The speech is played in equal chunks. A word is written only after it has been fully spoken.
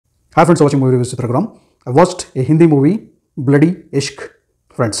Hi friends, watching movie reviews with Vikram. I watched a Hindi movie, Bloody Ishq.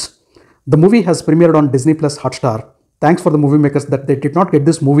 Friends, the movie has premiered on Disney Plus Hotstar. Thanks for the movie makers that they did not get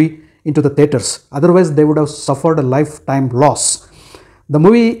this movie into the theaters. Otherwise, they would have suffered a lifetime loss. The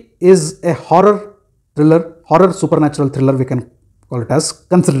movie is a horror thriller, horror supernatural thriller. We can call it as,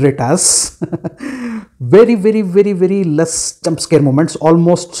 consider it as. very less jump scare moments,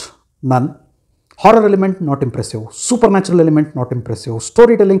 almost none. Horror element not impressive, supernatural element not impressive,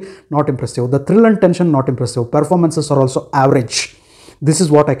 storytelling not impressive, the thrill and tension not impressive, performances are also average. This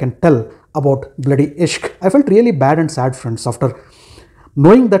is what I can tell about Bloody Ishq. I felt really bad and sad, friends, after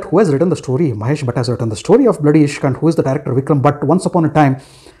knowing that who has written the story. Mahesh Bhatt has written the story of Bloody Ishq, and who is the director, Vikram Bhatt. Once upon a time,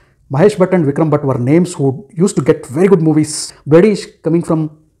 Mahesh Bhatt and Vikram Bhatt were names who used to get very good movies. Bloody Ishq coming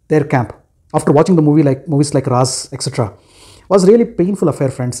from their camp. After watching the movies like Raz, etc., was really painful affair,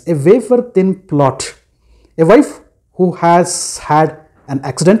 friends. A wafer thin plot. A wife who has had an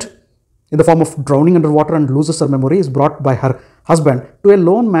accident in the form of drowning underwater and loses her memory is brought by her husband to a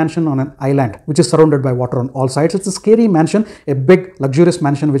lone mansion on an island which is surrounded by water on all sides. It's a scary mansion, a big luxurious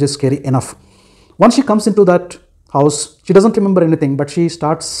mansion which is scary enough. Once she comes into that house, she doesn't remember anything, but she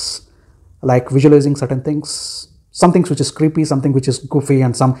starts like visualizing certain things, some things which is creepy, something which is goofy,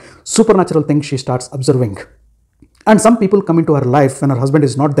 and some supernatural things she starts observing. And some people come into her life when her husband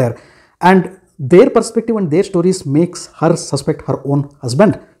is not there, and their perspective and their stories makes her suspect her own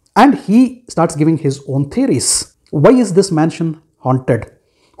husband, and he starts giving his own theories. Why is this mansion haunted?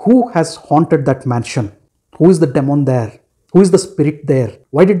 Who has haunted that mansion? Who is the demon there? Who is the spirit there?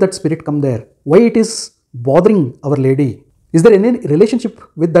 Why did that spirit come there? Why it is bothering our lady? Is there any relationship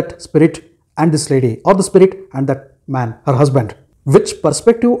with that spirit and this lady, or the spirit and that man, her husband? Which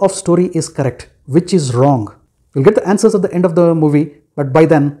perspective of story is correct? Which is wrong? You'll get the answers at the end of the movie, but by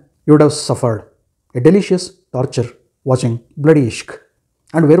then you would have suffered a delicious torture watching Bloody Ishq.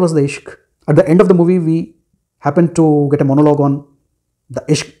 And where was the Ishq? At the end of the movie, we happen to get a monologue on the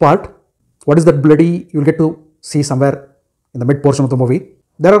Ishq part. What is that bloody? You'll get to see somewhere in the mid portion of the movie.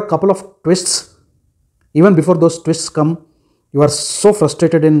 There are a couple of twists. Even before those twists come, you are so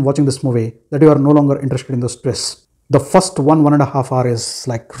frustrated in watching this movie that you are no longer interested in those twists. The first 1.5 hours is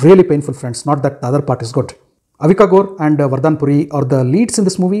like really painful, friends. Not that the other part is good. Avika Gor and Vardhan Puri are the leads in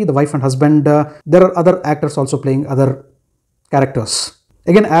this movie, the wife and husband. There are other actors also playing other characters.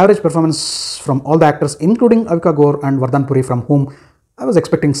 Again, average performance from all the actors, including Avika Gor and Vardhan Puri, from whom I was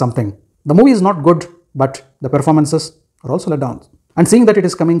expecting something. The movie is not good, but the performances are also let down. And seeing that it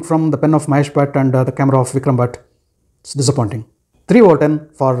is coming from the pen of Mahesh Bhatt and the camera of Vikram Bhatt, it's disappointing.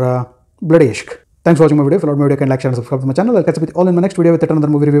 3/10 for Bloody Ishq. Thanks for watching my video. If you like my video, can like, share and subscribe to my channel. I'll catch up with you all in my next video with another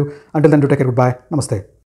movie review. Until then, do take care. Goodbye. Namaste.